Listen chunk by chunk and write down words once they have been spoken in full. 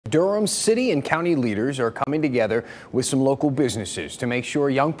Durham city and county leaders are coming together with some local businesses to make sure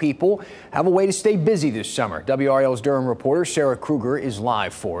young people have a way to stay busy this summer. WRAL's Durham reporter Sarah Kruger is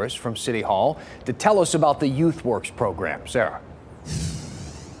live for us from City Hall to tell us about the YouthWorks program. Sarah.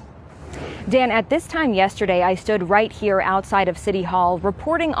 Dan, at this time yesterday, I stood right here outside of City Hall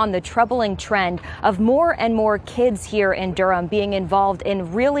reporting on the troubling trend of more and more kids here in Durham being involved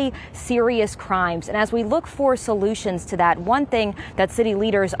in really serious crimes. And as we look for solutions to that, one thing that city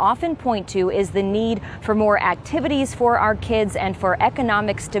leaders often point to is the need for more activities for our kids and for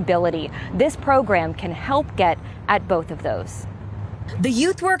economic stability. This program can help get at both of those. The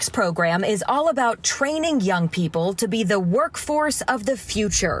YouthWorks program is all about training young people to be the workforce of the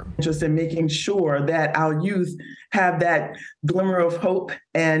future. Just in making sure that our youth have that glimmer of hope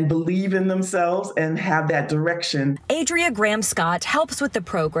and believe in themselves and have that direction. Adria Graham-Scott helps with the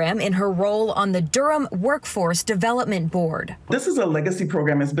program in her role on the Durham Workforce Development Board. This is a legacy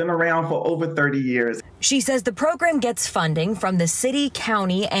program. It's been around for over 30 years. She says the program gets funding from the city,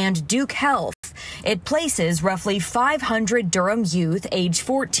 county, and Duke Health. It places roughly 500 Durham youth age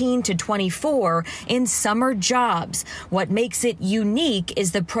 14 to 24 in summer jobs. What makes it unique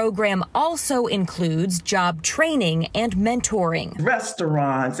is the program also includes job training and mentoring.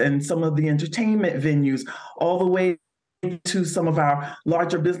 Restaurants and some of the entertainment venues, all the way to some of our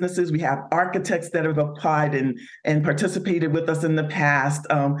larger businesses. We have architects that have applied and participated with us in the past.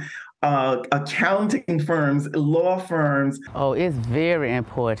 Accounting firms, law firms. Oh, it's very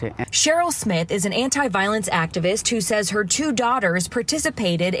important. Cheryl Smith is an anti-violence activist who says her two daughters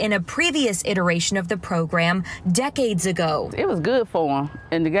participated in a previous iteration of the program decades ago. It was good for them,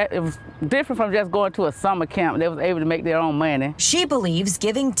 and it was different from just going to a summer camp. They was able to make their own money. She believes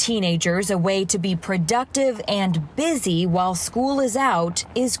giving teenagers a way to be productive and busy while school is out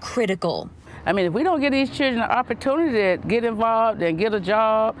is critical. I mean, if we don't give these children an opportunity to get involved and get a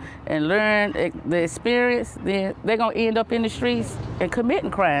job and learn the experience, then they're going to end up in the streets and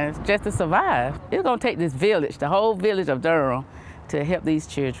committing crimes just to survive. It's going to take this village, the whole village of Durham, to help these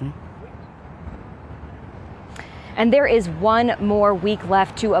children. And there is one more week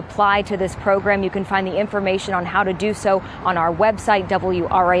left to apply to this program. You can find the information on how to do so on our website,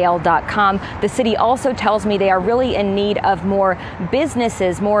 WRAL.com. The city also tells me they are really in need of more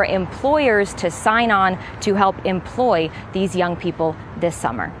businesses, more employers to sign on to help employ these young people this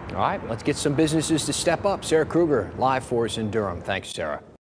summer. All right, let's get some businesses to step up. Sarah Kruger, live for us in Durham. Thanks, Sarah.